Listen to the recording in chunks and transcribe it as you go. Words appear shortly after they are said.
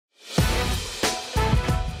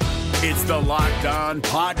It's the Locked On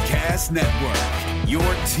Podcast Network, your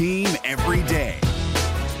team every day.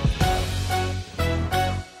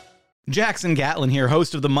 Jackson Gatlin here,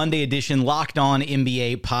 host of the Monday edition Locked On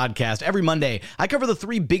NBA podcast. Every Monday, I cover the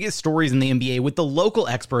three biggest stories in the NBA with the local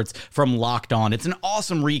experts from Locked On. It's an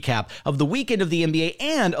awesome recap of the weekend of the NBA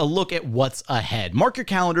and a look at what's ahead. Mark your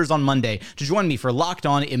calendars on Monday to join me for Locked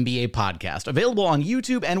On NBA podcast, available on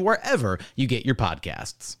YouTube and wherever you get your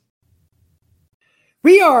podcasts.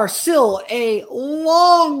 We are still a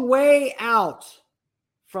long way out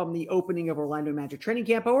from the opening of Orlando Magic training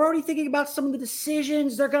camp, but we're already thinking about some of the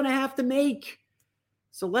decisions they're going to have to make.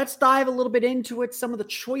 So let's dive a little bit into it, some of the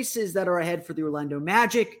choices that are ahead for the Orlando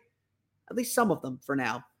Magic, at least some of them for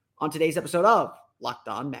now, on today's episode of Locked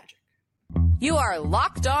On Magic. You are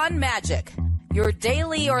Locked On Magic, your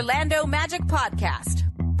daily Orlando Magic podcast,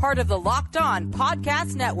 part of the Locked On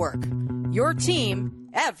Podcast Network, your team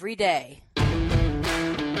every day.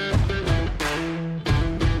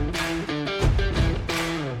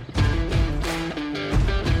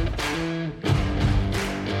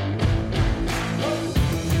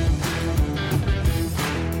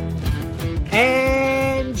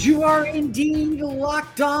 And you are indeed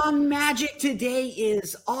Locked On Magic. Today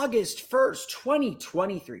is August 1st,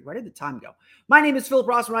 2023. Where did the time go? My name is Philip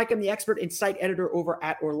Rossman-Reich. I'm the expert and site editor over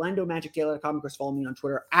at OrlandoMagicDaily.com. Of course, follow me on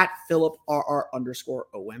Twitter at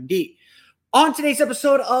PhilipRR_OMD. On today's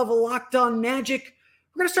episode of Locked On Magic,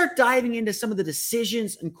 we're going to start diving into some of the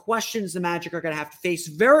decisions and questions the Magic are going to have to face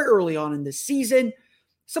very early on in this season.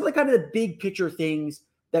 Some of the kind of the big picture things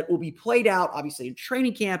that will be played out, obviously, in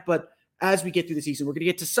training camp, but as we get through the season, we're going to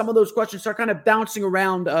get to some of those questions, start kind of bouncing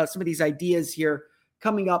around some of these ideas here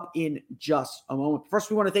coming up in just a moment.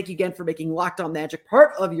 First, we want to thank you again for making Locked On Magic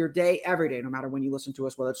part of your day every day, no matter when you listen to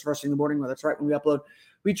us, whether it's first thing in the morning, whether it's right when we upload.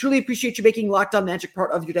 We truly appreciate you making Locked On Magic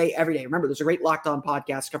part of your day every day. Remember, there's a great Locked On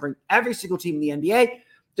podcast covering every single team in the NBA.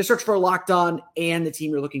 Just search for Locked On and the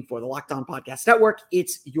team you're looking for, the Locked On Podcast Network.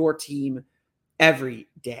 It's your team every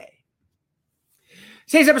day.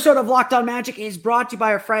 Today's episode of Locked On Magic is brought to you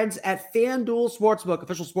by our friends at FanDuel Sportsbook,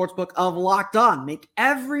 official sportsbook of Locked On. Make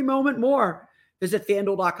every moment more. Visit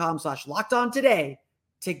FanDuel.com/LockedOn today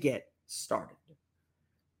to get started.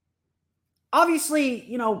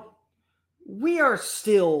 Obviously, we are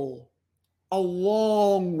still a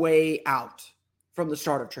long way out from the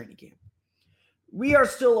start of training camp. We are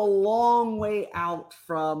still a long way out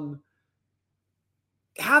from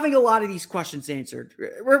having a lot of these questions answered.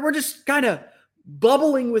 We're just kind of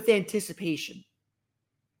bubbling with anticipation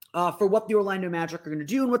for what the Orlando Magic are going to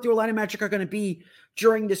do and what the Orlando Magic are going to be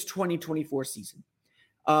during this 2024 season.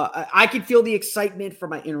 I can feel the excitement from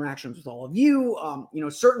my interactions with all of you.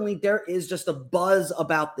 Certainly there is just a buzz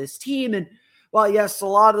about this team. And while, yes, a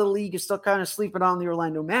lot of the league is still kind of sleeping on the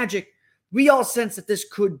Orlando Magic, we all sense that this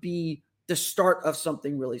could be the start of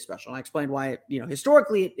something really special. And I explained why,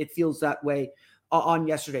 historically it feels that way on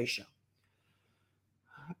yesterday's show.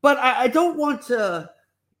 But I don't want to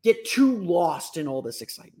get too lost in all this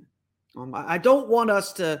excitement. I don't want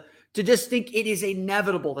us to just think it is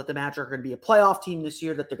inevitable that the Magic are going to be a playoff team this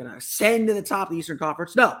year, that they're going to ascend to the top of the Eastern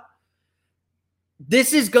Conference. No.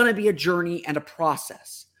 This is going to be a journey and a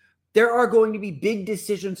process. There are going to be big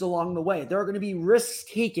decisions along the way. There are going to be risks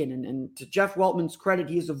taken. And to Jeff Weltman's credit,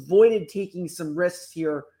 he has avoided taking some risks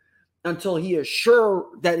here until he is sure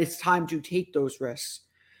that it's time to take those risks.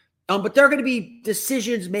 But there are going to be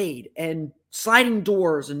decisions made and sliding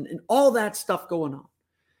doors and all that stuff going on.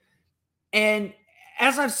 And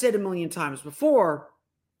as I've said a million times before,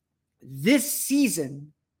 this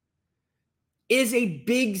season is a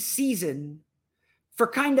big season for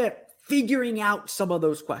kind of figuring out some of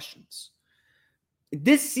those questions.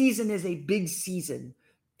 This season is a big season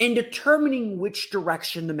in determining which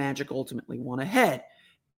direction the Magic ultimately want to head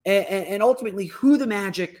and ultimately who the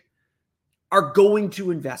Magic are going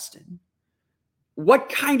to invest in, what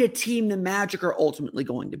kind of team the Magic are ultimately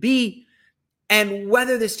going to be, and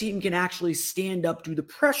whether this team can actually stand up to the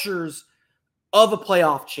pressures of a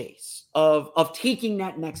playoff chase, of taking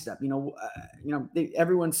that next step.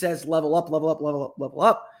 Everyone says level up, level up, level up, level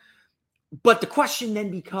up. But the question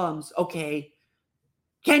then becomes, okay,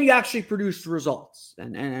 can you actually produce the results?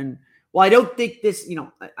 And well, I don't think this,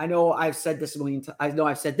 I know I've said this a million times. I know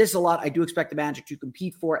I've said this a lot. I do expect the Magic to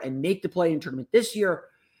compete for and make the play-in tournament this year.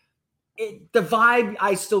 The vibe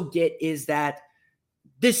I still get is that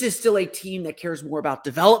this is still a team that cares more about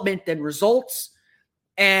development than results.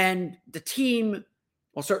 And the team,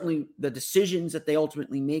 well, certainly the decisions that they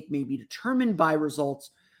ultimately make may be determined by results.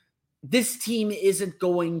 This team isn't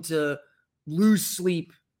going to lose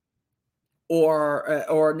sleep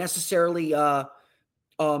or necessarily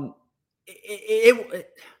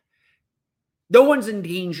no one's in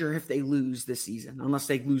danger if they lose this season, unless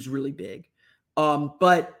they lose really big.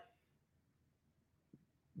 But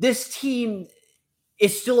this team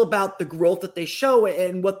is still about the growth that they show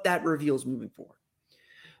and what that reveals moving forward.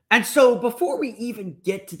 And so before we even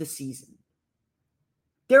get to the season,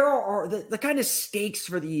 there are the kind of stakes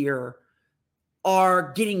for the year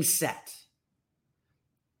are getting set.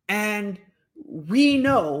 And we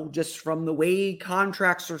know just from the way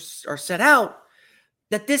contracts are set out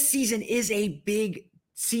that this season is a big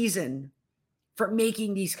season for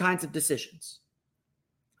making these kinds of decisions.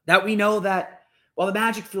 That we know that while the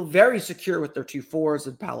Magic feel very secure with their 2 4s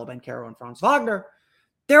of Paolo Banchero and Franz Wagner,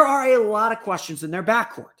 there are a lot of questions in their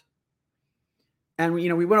backcourt. And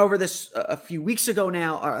we went over this a few weeks ago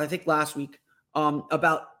now, or I think last week,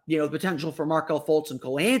 about the potential for Markelle Fultz and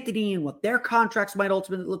Cole Anthony and what their contracts might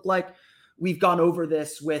ultimately look like. We've gone over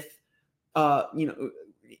this with that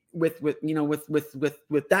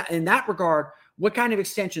in that regard. What kind of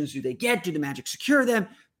extensions do they get? Do the Magic secure them?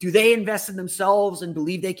 Do they invest in themselves and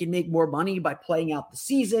believe they can make more money by playing out the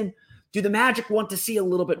season? Do the Magic want to see a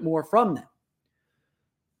little bit more from them?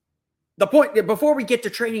 The point before we get to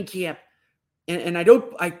training camp, and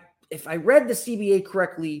if I read the CBA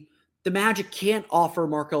correctly, the Magic can't offer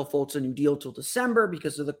Markelle Fultz a new deal till December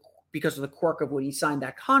because of the quirk of when he signed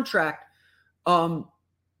that contract. The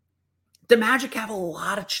Magic have a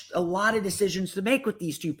lot of decisions to make with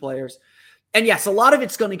these 2 players. And yes, a lot of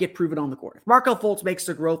it's going to get proven on the court. If Markelle Fultz makes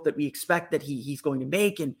the growth that we expect that he's going to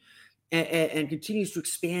make and continues to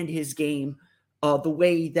expand his game the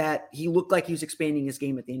way that he looked like he was expanding his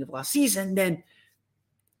game at the end of last season, then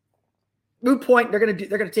moot point, they're going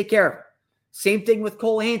to take care of it. Same thing with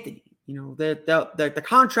Cole Anthony. The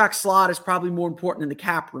contract slot is probably more important than the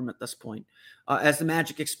cap room at this point. As the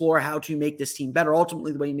Magic explore how to make this team better.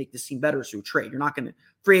 Ultimately, the way you make this team better is through a trade. You're not going to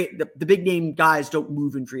the big name guys don't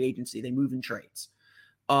move in free agency; they move in trades.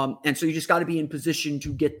 And so you just got to be in position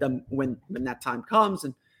to get them when that time comes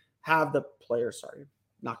and have the players. Sorry,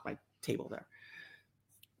 knocked my table there.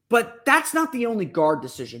 But that's not the only guard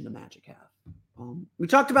decision the Magic have. We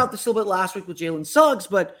talked about this a little bit last week with Jalen Suggs,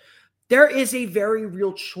 but there is a very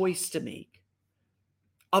real choice to make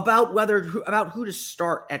about who to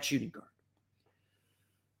start at shooting guard.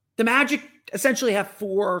 The Magic essentially have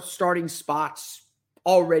 4 starting spots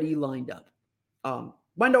already lined up.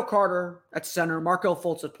 Wendell Carter at center, Markelle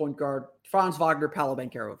Fultz at point guard, Franz Wagner, Paolo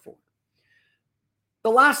Banchero at forward.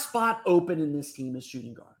 The last spot open in this team is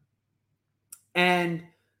shooting guard. And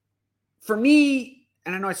for me,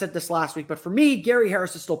 and I know I said this last week, but for me, Gary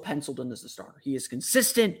Harris is still penciled in as the starter. He is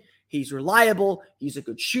consistent. He's reliable. He's a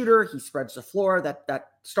good shooter. He spreads the floor.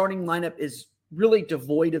 That starting lineup is really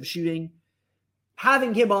devoid of shooting.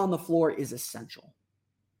 Having him on the floor is essential.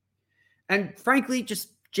 And frankly, just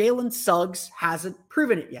Jalen Suggs hasn't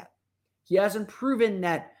proven it yet. He hasn't proven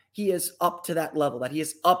that he is up to that level, that he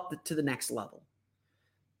is up to the next level.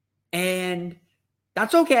 And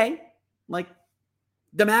that's okay. Like,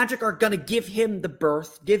 the Magic are going to give him the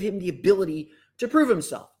berth, give him the ability to prove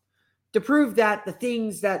himself, to prove that the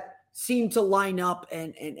things that seem to line up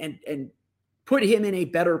and put him in a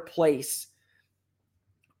better place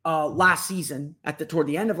last season, toward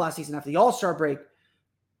the end of last season after the All-Star break,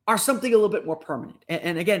 are something a little bit more permanent.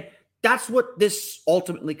 And again, that's what this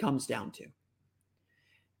ultimately comes down to.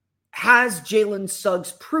 Has Jalen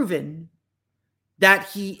Suggs proven that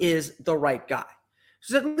he is the right guy?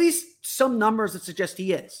 There's at least some numbers that suggest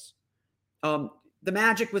he is. The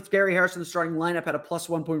Magic with Gary Harris in the starting lineup had a plus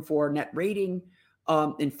 1.4 net rating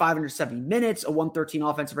in 570 minutes, a 113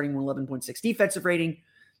 offensive rating, 111.6 defensive rating.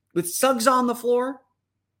 With Suggs on the floor,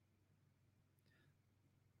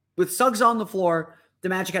 the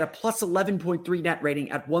Magic had a plus 11.3 net rating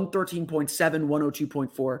at 113.7,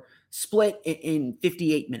 102.4, split in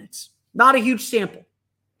 58 minutes. Not a huge sample,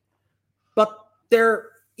 but there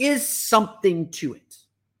is something to it.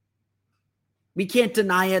 We can't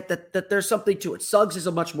deny it that there's something to it. Suggs is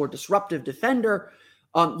a much more disruptive defender.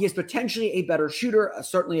 He is potentially a better shooter,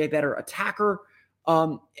 certainly a better attacker.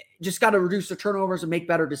 Just got to reduce the turnovers and make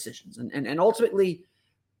better decisions. And ultimately,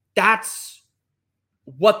 that's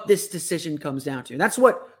what this decision comes down to. And that's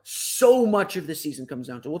what so much of the season comes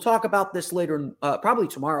down to. We'll talk about this later, probably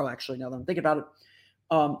tomorrow, actually, now that I'm thinking about it,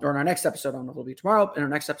 or in our next episode. I don't know if it'll be tomorrow. In our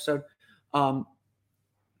next episode,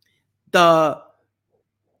 the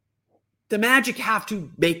Magic have to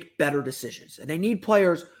make better decisions. And they need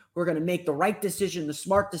players who are going to make the right decision, the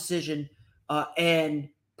smart decision, and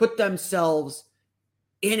put themselves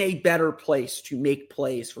in a better place to make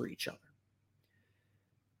plays for each other.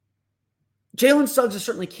 Jalen Suggs is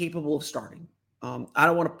certainly capable of starting. I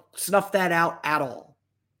don't want to snuff that out at all.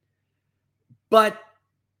 But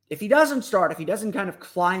if he doesn't start, if he doesn't kind of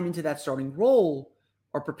climb into that starting role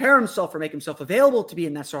or prepare himself or make himself available to be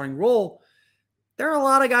in that starting role, there are a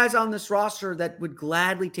lot of guys on this roster that would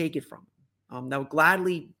gladly take it from him, that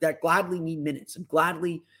gladly need minutes and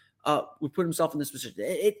gladly would put himself in this position.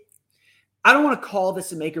 I don't want to call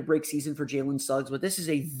this a make or break season for Jalen Suggs, but this is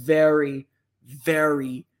a very,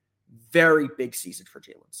 very, very big season for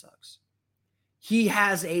Jalen Suggs. He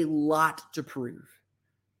has a lot to prove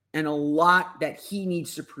and a lot that he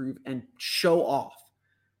needs to prove and show off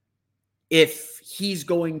if he's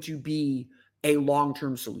going to be a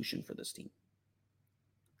long-term solution for this team.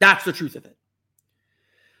 That's the truth of it.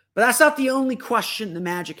 But that's not the only question the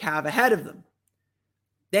Magic have ahead of them.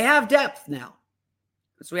 They have depth now.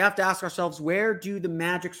 So we have to ask ourselves, where do the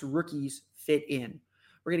Magic's rookies fit in?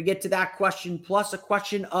 We're going to get to that question, plus a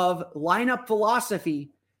question of lineup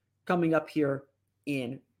philosophy coming up here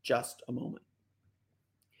in just a moment.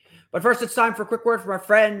 But first, it's time for a quick word from our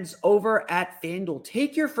friends over at FanDuel.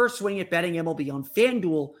 Take your first swing at betting MLB on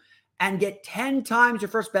FanDuel and get 10 times your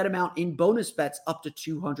first bet amount in bonus bets up to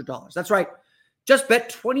 $200. That's right. Just bet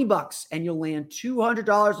 $20 and you'll land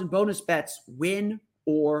 $200 in bonus bets, win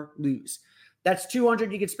or lose. That's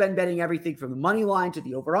 $200 you can spend betting everything from the money line to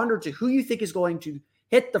the over-under to who you think is going to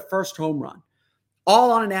hit the first home run.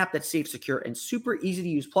 All on an app that's safe, secure, and super easy to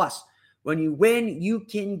use. Plus, when you win, you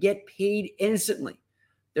can get paid instantly.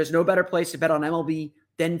 There's no better place to bet on MLB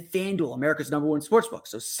than FanDuel, America's #1 sportsbook.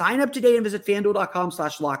 So sign up today and visit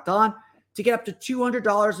FanDuel.com/lockedon to get up to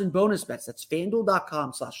 $200 in bonus bets. That's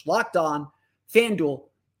FanDuel.com/lockedon. FanDuel,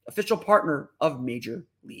 official partner of Major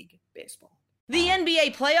League Baseball. The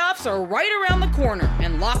NBA playoffs are right around the corner,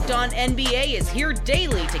 and Locked On NBA is here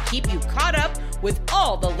daily to keep you caught up with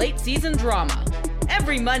all the late season drama.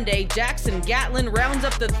 Every Monday, Jackson Gatlin rounds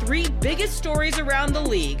up the 3 biggest stories around the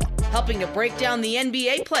league, helping to break down the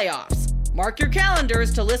NBA playoffs. Mark your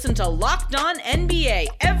calendars to listen to Locked On NBA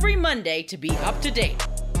every Monday to be up to date.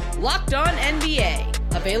 Locked On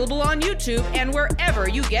NBA, available on YouTube and wherever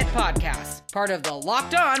you get podcasts. Part of the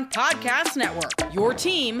Locked On Podcast Network, your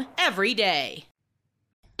team every day.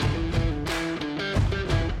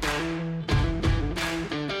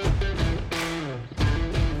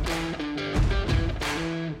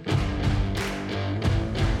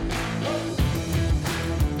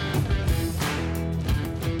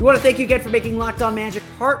 We want to thank you again for making Locked On Magic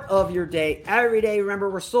part of your day every day. Remember,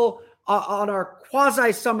 we're still on our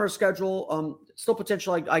quasi-summer schedule. Still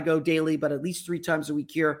potential I go daily, but at least 3 times a week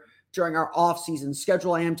here during our off-season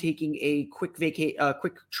schedule. I am taking a quick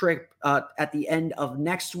trip at the end of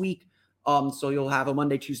next week. So you'll have a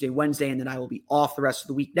Monday, Tuesday, Wednesday, and then I will be off the rest of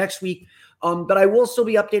the week next week. But I will still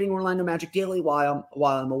be updating Orlando Magic Daily while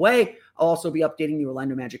I'm away. I'll also be updating the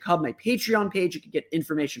Orlando Magic Hub, my Patreon page. You can get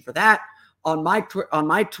information for that on my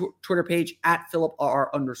Twitter page at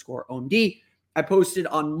 @PhilipRR_OMD. I posted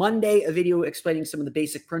on Monday a video explaining some of the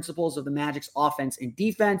basic principles of the Magic's offense and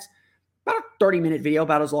defense. About a 30-minute video,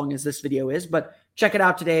 about as long as this video is, but check it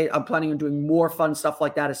out today. I'm planning on doing more fun stuff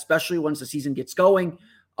like that, especially once the season gets going.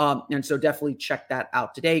 And so definitely check that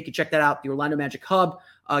out today. You can check that out, the Orlando Magic Hub,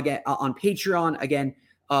 again, on Patreon. Again,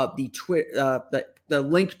 the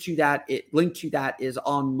link to that is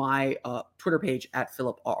on my Twitter page at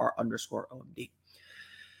 @PhilipRR_OMD.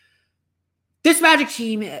 This Magic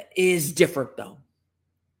team is different, though.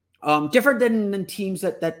 Different than teams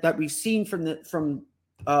that we've seen from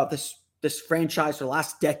this franchise for the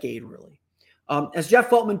last decade, really. As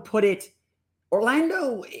Jeff Weltman put it,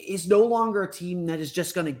 Orlando is no longer a team that is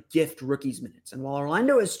just going to gift rookies minutes. And while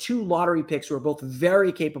Orlando has 2 lottery picks who are both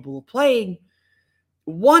very capable of playing,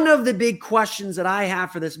 one of the big questions that I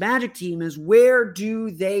have for this Magic team is, where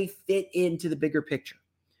do they fit into the bigger picture?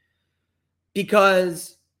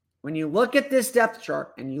 Because when you look at this depth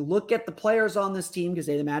chart and you look at the players on this team, because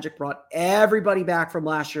the Magic brought everybody back from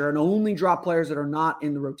last year and only dropped players that are not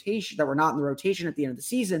in the rotation, that were not in the rotation at the end of the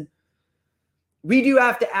season, we do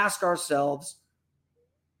have to ask ourselves,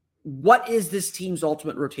 what is this team's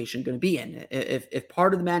ultimate rotation going to be in? If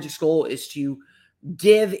part of the Magic's goal is to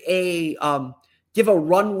give a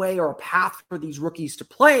runway or a path for these rookies to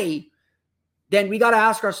play, then we got to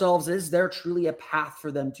ask ourselves, is there truly a path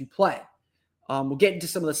for them to play? We'll get into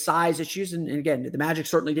some of the size issues. And again, the Magic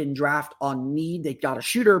certainly didn't draft on need. They got a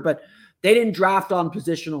shooter, but they didn't draft on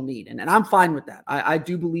positional need. And I'm fine with that. I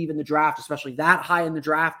do believe in the draft, especially that high in the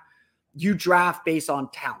draft. You draft based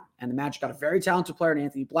on talent. And the Magic got a very talented player in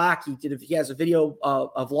Anthony Black. He has a video,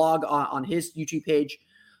 a vlog on his YouTube page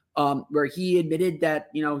where he admitted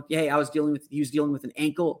that, hey, he was dealing with an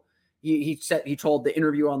ankle. He told the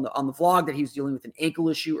interview on the vlog that he was dealing with an ankle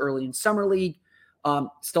issue early in Summer League.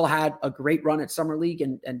 Still had a great run at Summer League.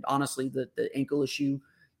 And honestly, the ankle issue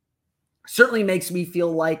Certainly makes me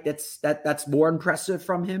feel like that's more impressive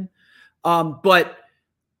from him. But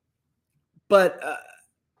I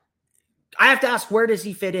have to ask, where does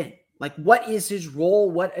he fit in? Like, what is his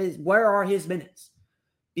role? Where are his minutes?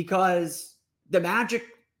 Because the Magic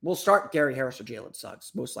will start Gary Harris or Jalen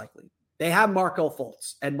Suggs, most likely. They have Markelle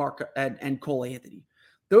Fultz and Cole Anthony.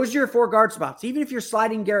 Those are your 4 guard spots. Even if you're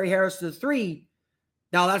sliding Gary Harris to the 3,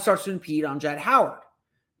 now that starts to impede on Jett Howard.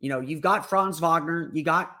 You've got Franz Wagner, you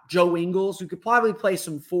got Joe Ingles, who could probably play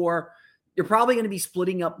some 4. You're probably going to be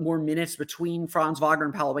splitting up more minutes between Franz Wagner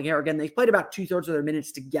and Paolo Banchero. Again, they played about 2/3 of their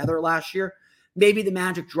minutes together last year. Maybe the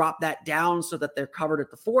Magic drop that down so that they're covered at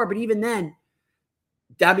the 4. But even then,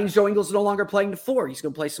 that means Joe Ingles is no longer playing the 4. He's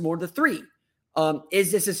going to play some more of the 3.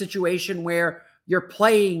 Is this a situation where you're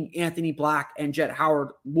playing Anthony Black and Jett Howard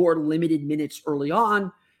more limited minutes early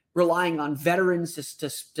on, relying on veterans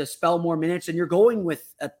to spell more minutes, and you're going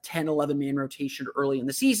with a 10, 11-man rotation early in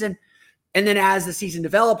the season? And then as the season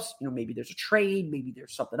develops, maybe there's a trade, maybe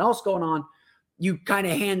there's something else going on. You kind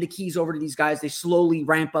of hand the keys over to these guys. They slowly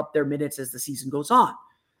ramp up their minutes as the season goes on.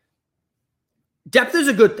 Depth is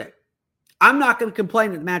a good thing. I'm not going to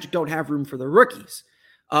complain that the Magic don't have room for their rookies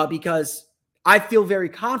because I feel very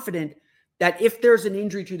confident that if there's an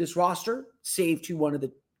injury to this roster, save to one of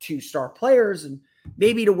the 2 star players and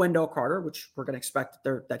maybe to Wendell Carter, which we're going to expect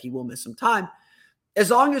that he will miss some time, as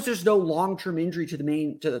long as there's no long-term injury to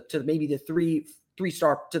maybe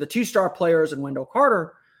the 2 star players and Wendell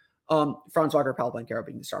Carter, Franz Wagner, Paolo Banchero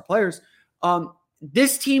being the star players,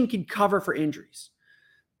 this team can cover for injuries.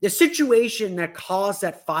 The situation that caused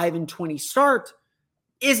that 5-20 start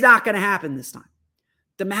is not going to happen this time.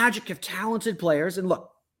 The Magic have talented players, and look,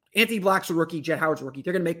 Anthony Black's a rookie, Jett Howard's a rookie.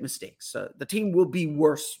 They're going to make mistakes. The team will be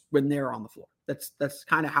worse when they're on the floor. That's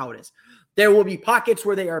kind of how it is. There will be pockets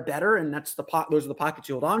where they are better, and those are the pockets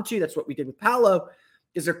you hold on to. That's what we did with Paolo.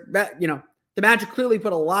 The Magic clearly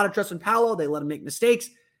put a lot of trust in Paolo. They let him make mistakes.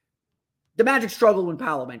 The Magic struggled when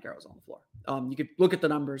Paolo Banchero was on the floor. You could look at the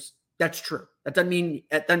numbers. That's true. That doesn't mean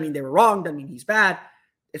they were wrong. Doesn't mean he's bad.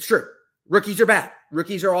 It's true. Rookies are bad.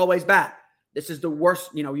 Rookies are always bad. This is the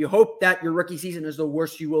worst. You hope that your rookie season is the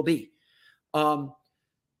worst you will be.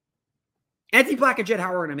 Anthony Black and Jett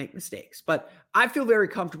Howard are going to make mistakes, but I feel very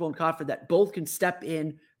comfortable and confident that both can step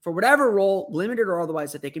in for whatever role, limited or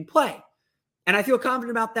otherwise, that they can play. And I feel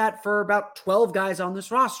confident about that for about 12 guys on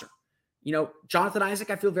this roster. Jonathan Isaac,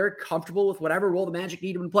 I feel very comfortable with whatever role the Magic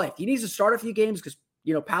need him to play. If he needs to start a few games because,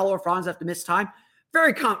 Paolo or Franz have to miss time,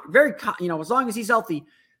 as long as he's healthy,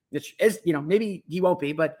 which is, maybe he won't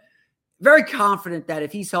be, but very confident that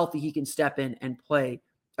if he's healthy, he can step in and play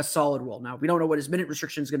a solid role. Now, we don't know what his minute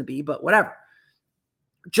restriction is going to be, but whatever.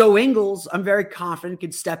 Joe Ingles, I'm very confident,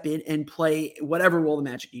 can step in and play whatever role the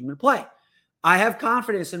Magic need him to play. I have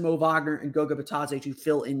confidence in Mo Wagner and Goga Bitadze to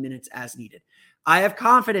fill in minutes as needed. I have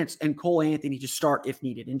confidence in Cole Anthony to start if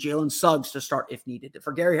needed, and Jalen Suggs to start if needed,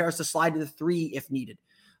 for Gary Harris to slide to the 3 if needed.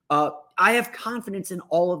 I have confidence in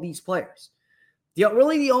all of these players.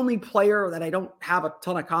 Really the only player that I don't have a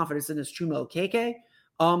ton of confidence in is Chuma Okeke.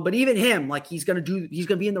 But even him, he's going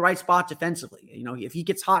to be in the right spot defensively. If he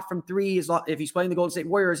gets hot from 3, if he's playing the Golden State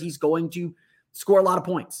Warriors, he's going to score a lot of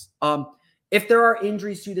points. If there are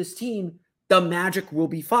injuries to this team, the Magic will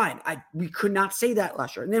be fine. We could not say that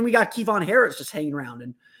last year. And then we got Kevon Harris just hanging around,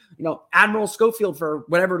 and Admiral Schofield for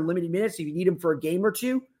whatever limited minutes. If you need him for a game or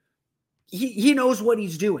 2, he knows what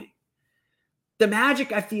he's doing. The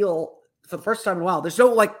Magic, I feel, for the first time in a while, there's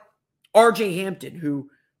no RJ Hampton who.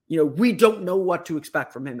 We don't know what to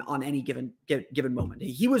expect from him on any given moment.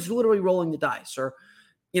 He was literally rolling the dice, or,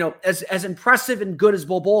 as impressive and good as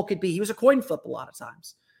Bol could be, he was a coin flip a lot of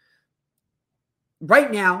times.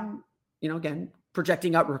 Right now, again,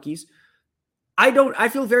 projecting out rookies, I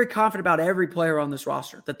feel very confident about every player on this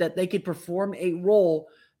roster that they could perform a role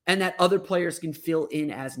and that other players can fill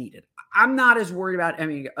in as needed. I'm not as worried about,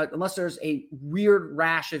 unless there's a weird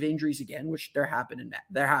rash of injuries again, which there has been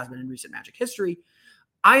in recent Magic history.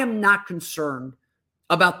 I am not concerned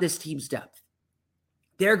about this team's depth.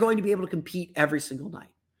 They're going to be able to compete every single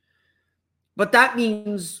night. But that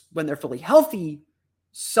means when they're fully healthy,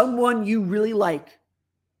 someone you really like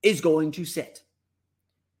is going to sit.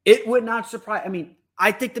 It would not surprise.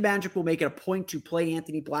 I think the Magic will make it a point to play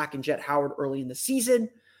Anthony Black and Jett Howard early in the season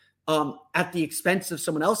at the expense of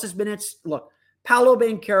someone else's minutes. Look, Paolo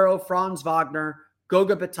Banchero, Franz Wagner,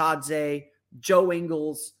 Goga Bitadze, Joe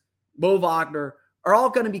Ingles, Mo Wagner are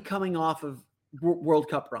all going to be coming off of World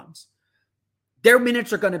Cup runs. Their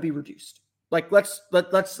minutes are going to be reduced. Let's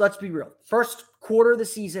be real. First quarter of the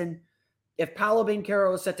season, if Paolo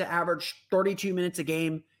Banchero is set to average 32 minutes a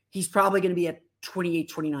game, he's probably going to be at 28,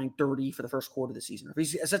 29, 30 for the first quarter of the season. If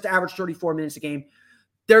he's set to average 34 minutes a game,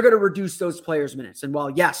 they're going to reduce those players' minutes. And while,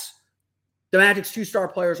 yes, the Magic's 2-star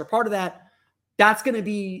players are part of that, that's going to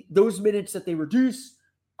be those minutes that they reduce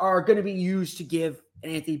are going to be used to give an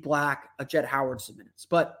Anthony Black, a Jett Howard some minutes.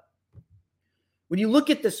 But when you look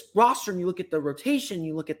at this roster and you look at the rotation,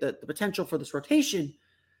 you look at the potential for this rotation,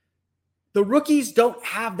 the rookies don't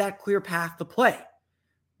have that clear path to play.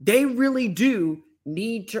 They really do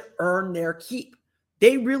need to earn their keep.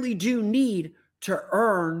 They really do need to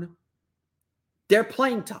earn their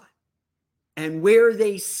playing time and where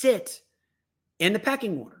they sit in the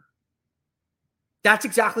pecking order. That's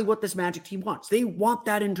exactly what this Magic team wants. They want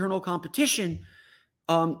that internal competition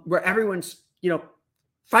where everyone's,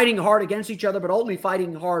 fighting hard against each other, but ultimately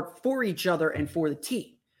fighting hard for each other and for the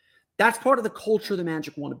team. That's part of the culture the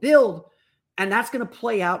Magic want to build, and that's going to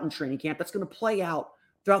play out in training camp. That's going to play out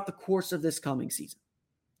throughout the course of this coming season.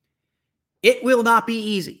 It will not be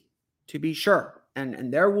easy, to be sure,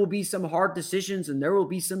 and there will be some hard decisions, and there will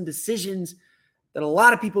be some decisions that a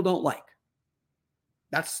lot of people don't like.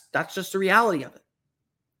 That's just the reality of it.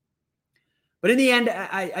 But in the end,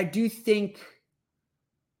 I do think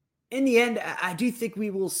we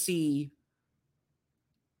will see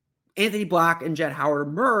Anthony Black and Jett Howard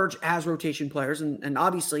emerge as rotation players. And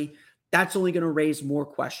obviously, that's only going to raise more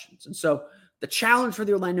questions. And so the challenge for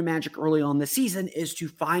the Orlando Magic early on this season is to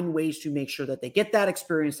find ways to make sure that they get that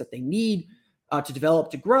experience that they need to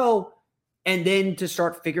develop, to grow, and then to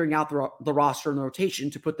start figuring out the roster and the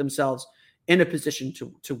rotation to put themselves in a position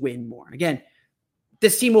to win more. Again,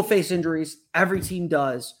 this team will face injuries. Every team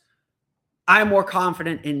does. I'm more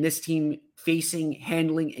confident in this team facing,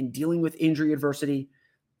 handling, and dealing with injury adversity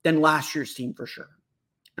than last year's team for sure.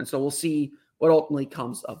 And so we'll see what ultimately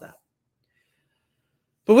comes of that.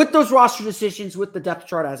 But with those roster decisions, with the depth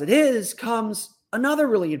chart as it is, comes another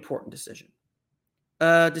really important decision.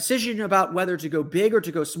 A decision about whether to go big or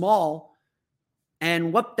to go small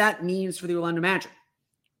and what that means for the Orlando Magic.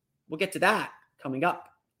 We'll get to that coming up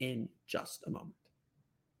in just a moment.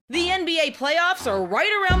 The NBA playoffs are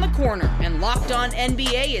right around the corner, and Locked On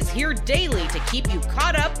NBA is here daily to keep you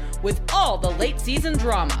caught up with all the late season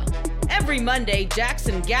drama. Every Monday,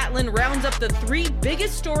 Jackson Gatlin rounds up the 3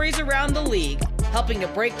 biggest stories around the league, helping to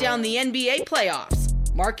break down the NBA playoffs.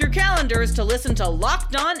 Mark your calendars to listen to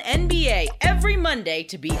Locked On NBA every Monday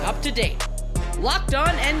to be up to date. Locked On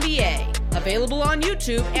NBA, available on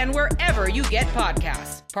YouTube and wherever you get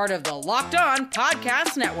podcasts. Part of the Locked On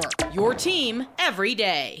Podcast Network, your team every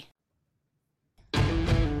day.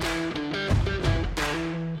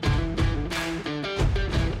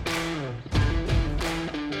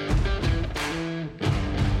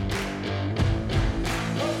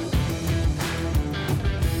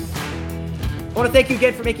 I want to thank you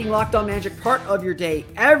again for making Locked On Magic part of your day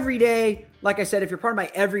every day. Like I said, if you're part of my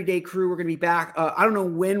everyday crew, we're going to be back. I don't know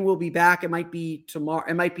when we'll be back. It might be tomorrow.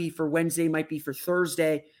 It might be for Wednesday. It might be for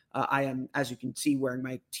Thursday. I am, as you can see, wearing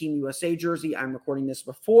my Team USA jersey. I'm recording this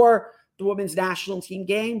before the women's national team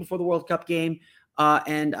game, before the World Cup game.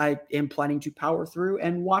 And I am planning to power through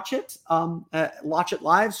and watch it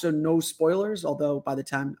live. So no spoilers, although by the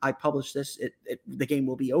time I publish this, the game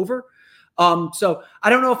will be over. So I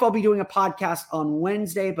don't know if I'll be doing a podcast on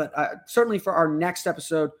Wednesday, but certainly for our next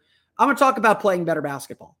episode, I'm going to talk about playing better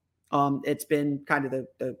basketball. It's been kind of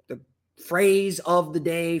the phrase of the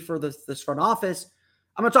day for this front office.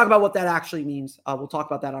 I'm going to talk about what that actually means. We'll talk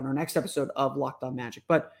about that on our next episode of Locked On Magic.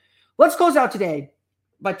 But let's close out today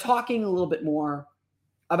by talking a little bit more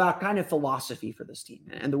about kind of philosophy for this team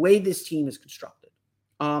and the way this team is constructed.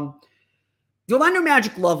 The Orlando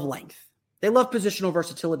Magic love length. They love positional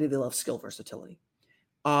versatility. They love skill versatility.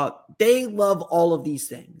 They love all of these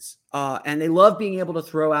things. And they love being able to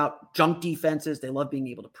throw out junk defenses. They love being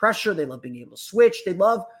able to pressure. They love being able to switch. They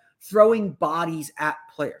love throwing bodies at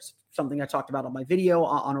players. Something I talked about on my video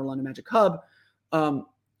on Orlando Magic Hub on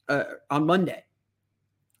Monday.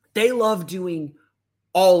 They love doing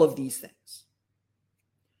all of these things.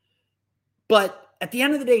 But at the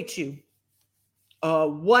end of the day, too,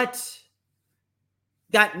 what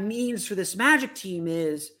that means for this Magic team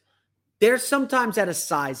is they're sometimes at a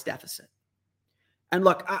size deficit. And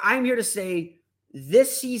look, I'm here to say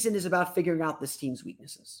this season is about figuring out this team's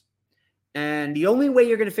weaknesses. And the only way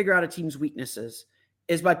you're going to figure out a team's weaknesses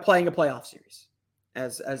is by playing a playoff series.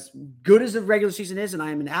 As good as the regular season is, and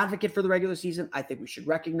I am an advocate for the regular season, I think we should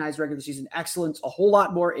recognize regular season excellence a whole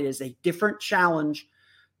lot more. It is a different challenge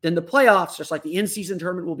than the playoffs, just like the in-season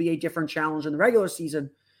tournament will be a different challenge than the regular season.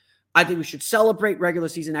 I think we should celebrate regular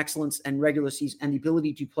season excellence and regular season and the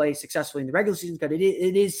ability to play successfully in the regular season because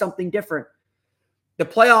it is something different. The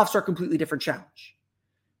playoffs are a completely different challenge.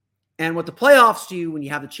 And what the playoffs do when you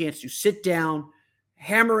have the chance to sit down,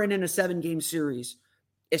 hammer in a 7-game series,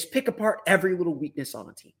 is pick apart every little weakness on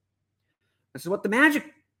a team. And so what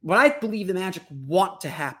I believe the Magic want to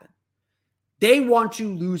happen, they want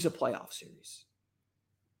to lose a playoff series.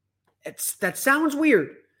 That sounds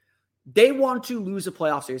weird. They want to lose a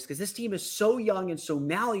playoff series because this team is so young and so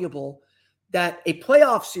malleable that a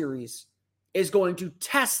playoff series is going to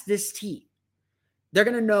test this team. They're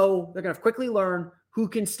going to quickly learn who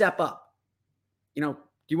can step up. Do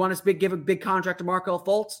you want to give a big contract to Markelle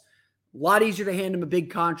Fultz? A lot easier to hand him a big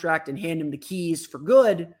contract and hand him the keys for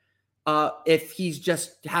good if he's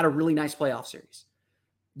just had a really nice playoff series.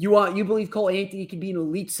 You believe Cole Anthony can be an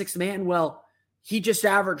elite sixth man? Well, he just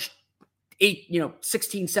averaged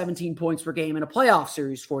 16, 17 points per game in a playoff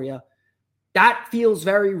series for you. That feels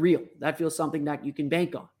very real. That feels something that you can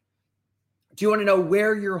bank on. Do you want to know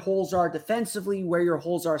where your holes are defensively, where your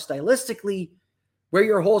holes are stylistically, where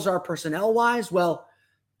your holes are personnel-wise? Well,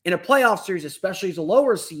 in a playoff series, especially as a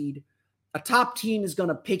lower seed, a top team is going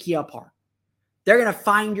to pick you apart. They're going to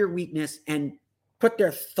find your weakness and put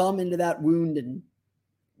their thumb into that wound and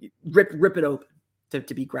rip it open,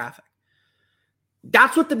 to be graphic.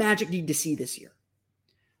 That's what the Magic need to see this year.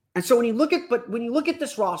 And so when you look at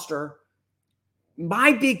this roster,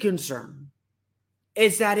 my big concern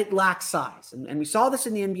is that it lacks size. And we saw this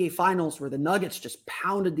in the NBA Finals where the Nuggets just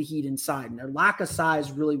pounded the Heat inside. And their lack of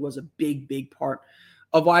size really was a big, big part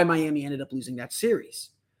of why Miami ended up losing that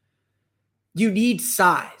series. You need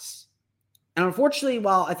size. And unfortunately,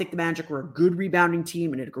 while I think the Magic were a good rebounding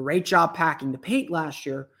team and did a great job packing the paint last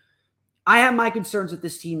year, I have my concerns that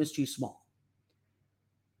this team is too small.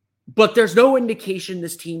 But there's no indication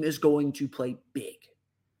this team is going to play big.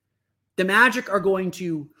 The Magic are going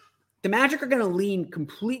to lean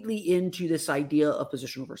completely into this idea of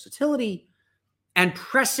positional versatility and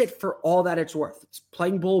press it for all that it's worth. It's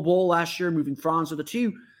playing Bol last year, moving Franz to the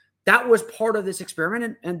 2. That was part of this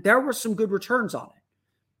experiment, and there were some good returns on it.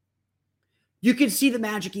 You can see the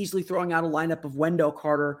Magic easily throwing out a lineup of Wendell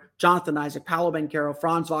Carter, Jonathan Isaac, Paolo Banchero,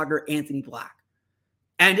 Franz Wagner, Anthony Black,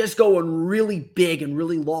 and just going really big and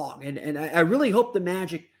really long. And I really hope the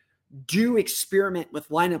Magic do experiment with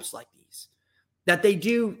lineups like these, that they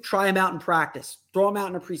do try them out in practice, throw them out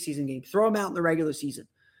in a preseason game, throw them out in the regular season.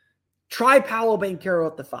 Try Paolo Banchero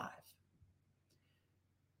at the 5.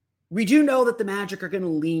 We do know that the Magic are going to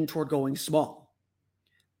lean toward going small.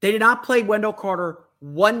 They did not play Wendell Carter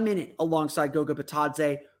 1 minute alongside Goga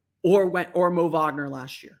Bitadze or Mo Wagner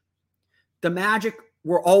last year. The Magic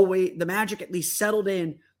at least settled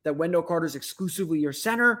in that Wendell Carter's exclusively your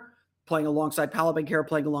center, playing alongside Paolo Banchero,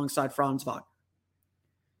 playing alongside Franz Wagner.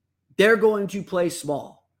 They're going to play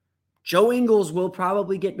small. Joe Ingles will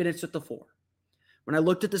probably get minutes at the 4. When I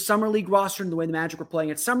looked at the Summer League roster and the way the Magic were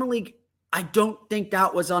playing at Summer League, I don't think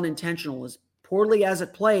that was unintentional. As poorly as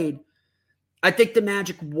it played, I think the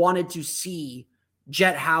Magic wanted to see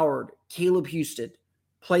Jet Howard, Caleb Houston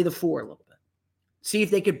play the 4 a little bit. See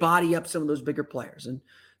if they could body up some of those bigger players. And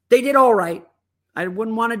they did all right. I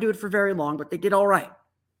wouldn't want to do it for very long, but they did all right.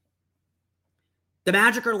 The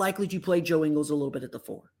Magic are likely to play Joe Ingles a little bit at the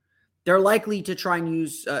 4. They're likely to try and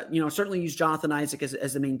use, certainly use Jonathan Isaac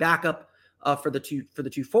as the main backup for the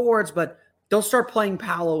two forwards, but they'll start playing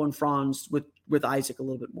Paolo and Franz with Isaac a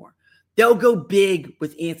little bit more. They'll go big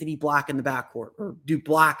with Anthony Black in the backcourt, or do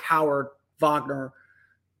Black, Howard, Wagner,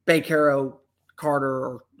 Banchero,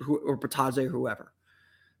 Carter, or Bitadze, or whoever.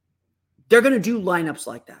 They're going to do lineups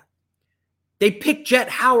like that. They picked Jet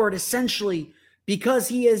Howard essentially because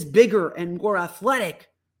he is bigger and more athletic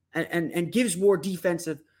and gives more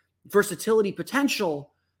defensive versatility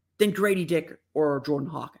potential than Grady Dick or Jordan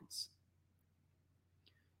Hawkins.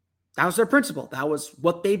 That was their principle. That was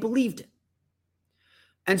what they believed in.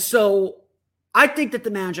 And so I think that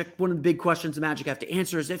the Magic, one of the big questions the Magic have to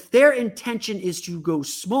answer is, if their intention is to go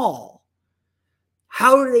small,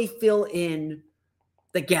 how do they fill in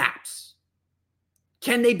the gaps?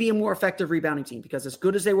 Can they be a more effective rebounding team? Because as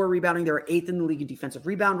good as they were rebounding, they were 8th in the league in defensive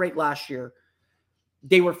rebound rate last year.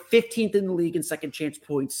 They were 15th in the league in second chance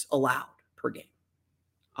points allowed per game.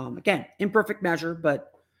 Again, imperfect measure,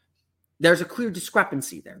 but there's a clear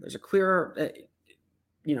discrepancy there. There's a clear,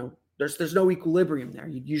 there's no equilibrium there.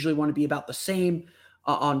 You usually want to be about the same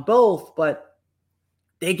on both, but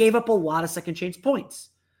they gave up a lot of second chance points.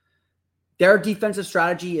 Their defensive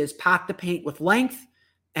strategy is pack the paint with length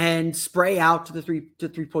and spray out to the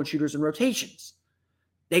three-point shooters in rotations.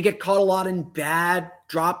 They get caught a lot in bad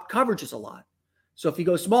drop coverages a lot. So if you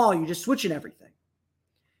go small, you're just switching everything.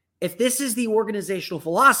 If this is the organizational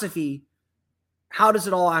philosophy, how does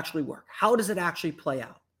it all actually work? How does it actually play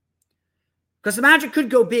out? Because the Magic could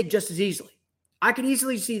go big just as easily. I could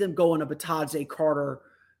easily see them going a Batadze, Carter,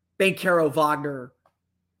 Banchero, Wagner,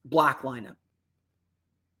 Black lineup.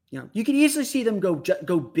 You could easily see them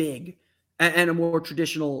go big and a more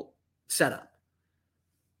traditional setup.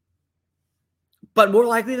 But more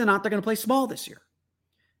likely than not, they're going to play small this year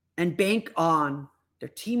and bank on their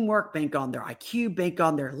teamwork, bank on their IQ, bank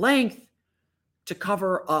on their length to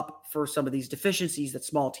cover up for some of these deficiencies that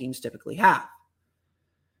small teams typically have.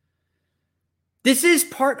 This is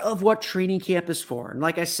part of what training camp is for. And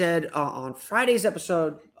like I said on Friday's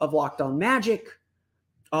episode of Locked On Magic,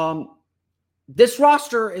 this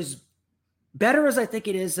roster is better as I think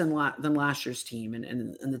it is than last year's team.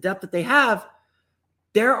 And the depth that they have,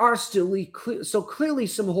 there are still clearly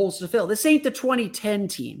some holes to fill. This ain't the 2010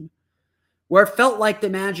 team where it felt like the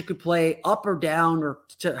Magic could play up or down or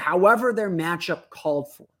to however their matchup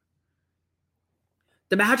called for.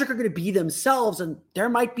 The Magic are going to be themselves, and there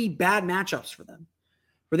might be bad matchups for them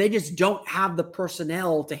where they just don't have the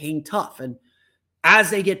personnel to hang tough. And as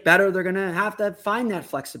they get better, they're going to have to find that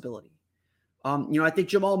flexibility. I think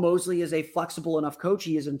Jamal Mosley is a flexible enough coach.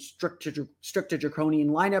 He isn't strict to draconian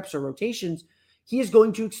lineups or rotations. He is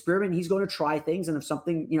going to experiment. He's going to try things. And if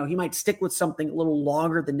something, he might stick with something a little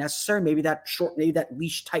longer than necessary. Maybe that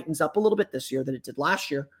leash tightens up a little bit this year than it did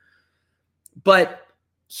last year. But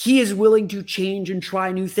he is willing to change and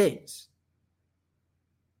try new things.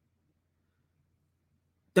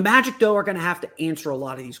 The Magic, though, are going to have to answer a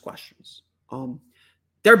lot of these questions.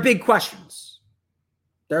 They're big questions.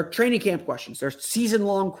 They're training camp questions. They're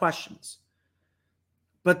season-long questions.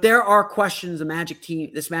 But there are questions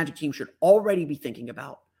this Magic team should already be thinking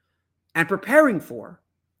about and preparing for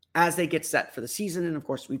as they get set for the season. And, of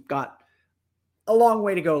course, we've got a long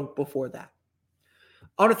way to go before that.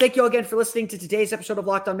 I want to thank you all again for listening to today's episode of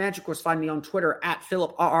Locked On Magic. Of course, find me on Twitter at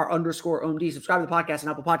 @PhilipRR_OMD. Subscribe to the podcast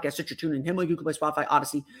and Apple Podcasts, Stitcher, TuneIn, Himalaya, Google Play, Spotify,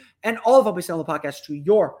 Odyssey, and all of us on the podcast to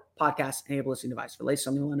your podcast-enabled listening device. For latest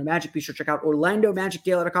on the Orlando Magic, be sure to check out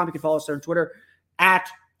OrlandoMagicDaily.com. You can follow us there on Twitter at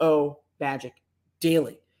 @OMagicDaily.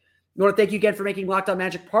 I want to thank you again for making Locked On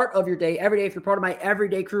Magic part of your day every day. If you're part of my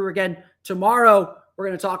everyday crew again tomorrow, we're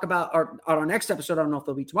going to talk about on our next episode. I don't know if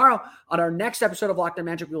it'll be tomorrow. On our next episode of Locked On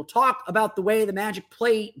Magic, we will talk about the way the Magic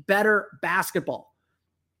play better basketball,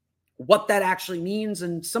 what that actually means,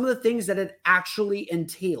 and some of the things that it actually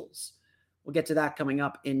entails. We'll get to that coming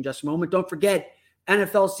up in just a moment. Don't forget,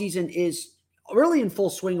 NFL season is really in full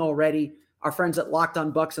swing already. Our friends at Locked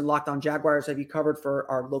On Bucks and Locked On Jaguars have you covered for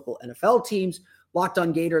our local NFL teams. Locked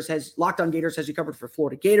On Gators has you covered for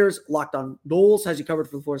Florida Gators. Locked On Noles has you covered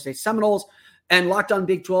for the Florida State Seminoles. And Locked On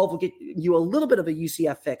Big 12 will get you a little bit of a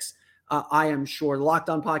UCF fix, I am sure. The Locked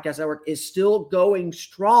On Podcast Network is still going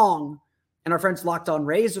strong. And our friends Locked On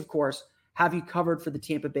Rays, of course, have you covered for the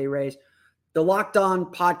Tampa Bay Rays. The Locked On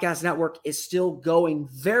Podcast Network is still going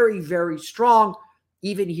very, very strong,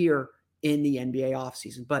 even here in the NBA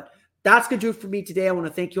offseason. But that's going to do it for me today. I want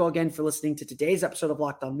to thank you all again for listening to today's episode of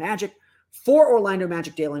Locked On Magic. For Orlando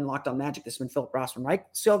Magic Daily and Locked On Magic, this has been Philip Rossman-Reich.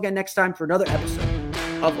 See you all again next time for another episode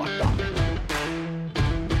of Locked On Magic.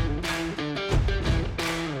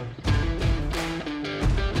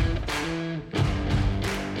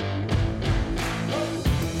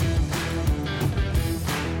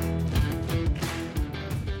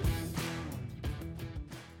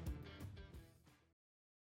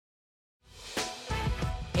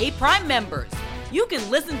 Hey, Prime members, you can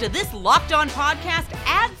listen to this Locked On podcast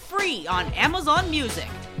ad-free on Amazon Music.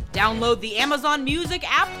 Download the Amazon Music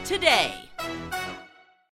app today.